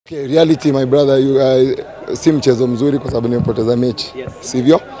Okay, reality my brother, you si mchezo mzuri kwa sababu nimepoteza mechi. Yes.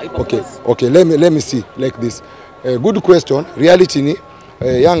 Sivyo? Okay, let me see like this. Good question. Reality ni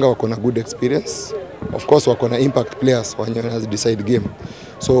Yanga wako na good experience. Of course wako na impact players wenye wana decide game.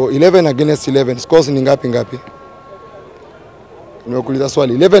 So 11 against 11 scores ni ngapi? Nimekuuliza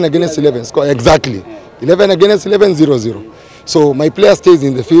swali. 11 against 11 score exactly. 11 against 11 0-0. So my player stays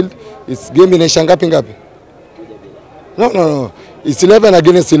in the field. It's game inaisha ngapi? No. It's 11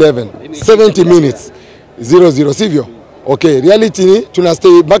 against 11. 70 minutes. 0-0, sivyo? Okay, reality ni tuna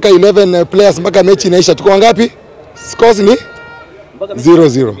stay mpaka 11 players mpaka mechi inaisha. Tuko ngapi? Scores ni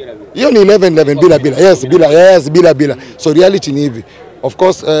 0-0. Hiyo ni 11 bila. Yes, bila. So reality ni hivi. Of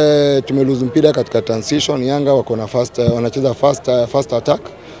course tumelose mpira katika transition. Yanga wako na wanacheza fast attack.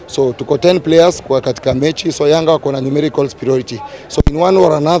 So tuko 10 players kwa katika mechi, so Yanga wako na numerical superiority. So in one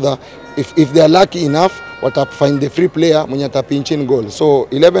or another, if they are lucky enough, find the free player mwenye atapinch in goal. So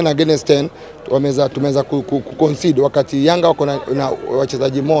 11 against 10 tumeza concede wakati Yanga wako na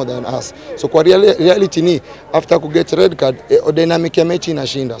wachezaji more than us. So kwa reality ni after ku get red card, dynamic ya mechi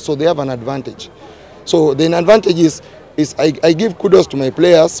inashinda. So they have an advantage. So the advantage is I give kudos to my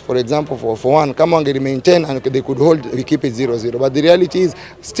players, for example, for one, kama wange remain 10 and they could hold, we keep it 0-0. But the reality is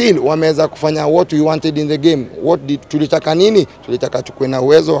still wameweza kufanya what we wanted in the game. Tulitaka nini? Tulitaka tukue na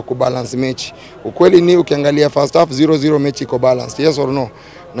uwezo wa kubalance mechi. Ukweli ni ukiangalia first half 0-0 mechi iko balanced, yes or no?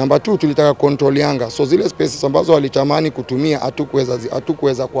 Number 2, tulitaka control Yanga. So zile spaces ambazo walitamani kutumia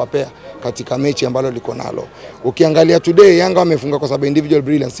hatukuweza kuwapea katika mechi ambalo liko nalo. Ukiangalia today Yanga wamefunga kwa sababu individual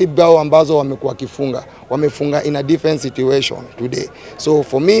brilliance. Si bao ambazo wamekuwa kifunga. Wamefunga in a defense situation today. So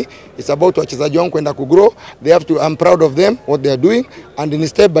for me it's about wachezaji wangu kwenda ku grow. I'm proud of them what they are doing, and in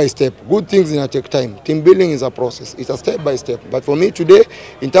step by step. Good things in take time. Team building is a process. It's a step by step. But for me today,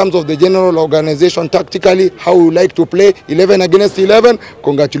 in terms of the general organization tactically, how we like to play 11 against 11,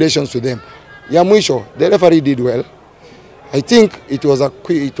 congratulations to them. Ya mwisho, the referee did well. I think it was a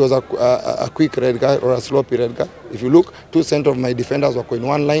quick red card or a sloppy red card. If you look, 2 center of my defenders were in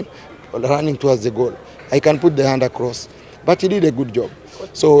one line running towards the goal. I can put the hand across, but he did a good job.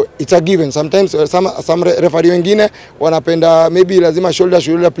 So it's a given. Sometimes some referee wengine wanapenda maybe lazima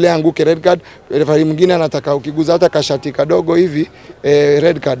shoulder play anguke red card. Referee mwingine anataka ukiguza hata kashati kadogo hivi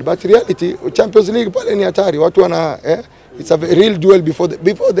red card. But reality Champions League pale ni hatari. Watu wana it's a real duel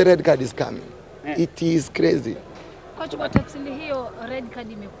before the red card is coming. It is crazy. Coach, kwa tafsiri hiyo red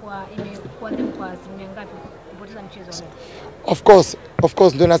card imekuwa kwa asilimia ngapi kupoteza mchezo leo? Of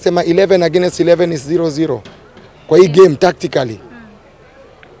course ndio nasema 11 against 11 is 0-0. Kwa hii game tactically.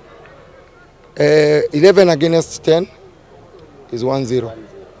 11 against 10 is 1-0.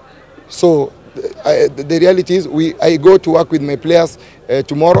 So the reality is I go to work with my players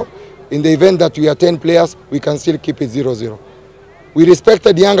tomorrow. In the event that we are 10 players, we can still keep it 0-0. We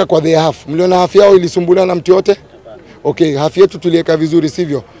respected Yanga kwa the half. Mliona half yao ilisumbuliwa na mtu yote? Okay, half yetu tuliweka vizuri,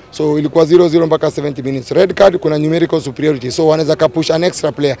 sivyo? So ilikuwa 0-0 mpaka 70 minutes. Red card kuna numerical superiority. So wanaweza kapush an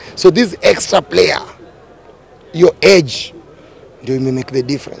extra player. So this extra player, your edge, ndio make the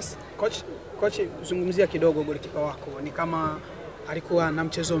difference. Coach, zungumzia kidogo golikipa wako. Ni kama alikuwa na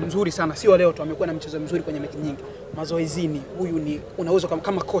mchezo mzuri sana. Sio leo tu, amekuwa na mchezo mzuri kwenye mechi nyingi. Mazoezini, huyu ni unaweza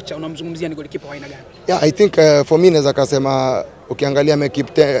kama kocha unamzungumzia ni golikipa wa aina gani? Yeah, I think for me naweza kusema ukiangalia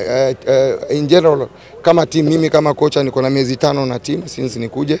in general kama team, mimi kama kocha niko na miezi 5 na team since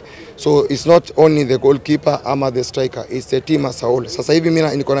nikuje. So it's not only the goalkeeper ama the striker, it's the team as a whole. Sasa hivi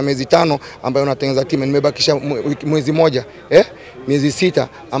mimi niko na miezi 5 ambayo natengeneza team, nimebakisha mwezi moja, miezi 6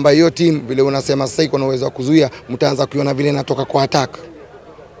 ambayo hiyo team vile unasema sasa iko na uwezo wa kuzuia, mtaanza kuiona vile inatoka kwa attack.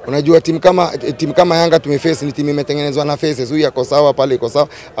 Unajua timu kama Yanga tumeface ni timu imetengenezwa na faces. Huyu yako sawa pale iko sawa.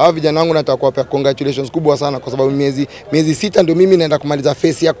 Hao vijana wangu nataka kuwapa congratulations kubwa sana kwa sababu miezi 6 ndio mimi naenda kumaliza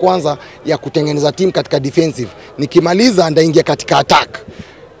phase ya kwanza ya kutengeneza timu katika defensive. Nikimaliza ndaingia katika attack.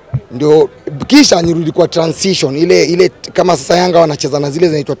 Ndio kisha nirudi kwa transition. Ile kama sasa Yanga wanacheza na zile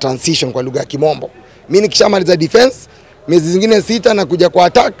zinaitwa transition kwa lugha ya Kimombo. Mimi nikishamaliza defense miezi zingine 6 na kuja kwa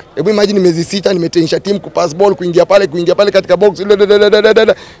attack. Hebu imagine miezi 6 nimetenganisha timu kupass ball kuingia pale katika box.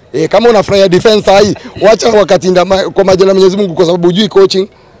 Kama unafanya defense hii, wacha wakati kwa majaliwa Mwenyezi Mungu kwa sababu hujui coaching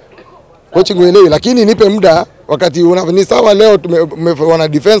uelewi, lakini nipe muda wakati ni sawa. Leo tumefanya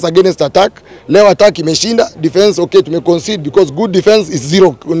defense against attack, leo attack imeshinda, defense okay tumeconcede because good defense is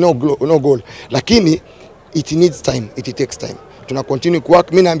no goal. Lakini it needs time, it takes time. Tuna continue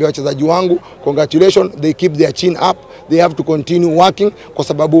work. Mimi naambia wachezaji wangu congratulations, they keep their chin up, they have to continue working kwa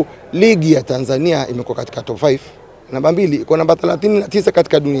sababu ligi ya Tanzania imekuwa katika top 5. Namba 2 iko namba 39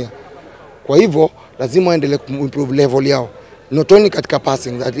 katika dunia. Kwa hivyo lazima waendelee improve level yao. Not only katika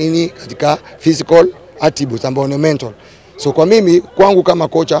passing, lakini katika physical attributes ambao ni mental. So kwa mimi, kwangu kama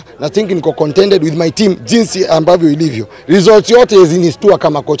kocha, na think niko contented with my team jinsi ambavyo ilivyo. Results yote zinistua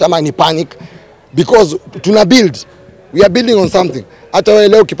kama kocha ama ni panic because tuna build. We are building on something. Hata wewe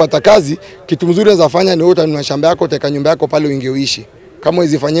leo ukipata kazi, kitu mzuri unaweza fanya ni utanunua shamba yako, teka nyumba yako pale uingie uishi. Kama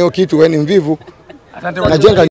uzifanyie kitu wewe ni mvivu, najenga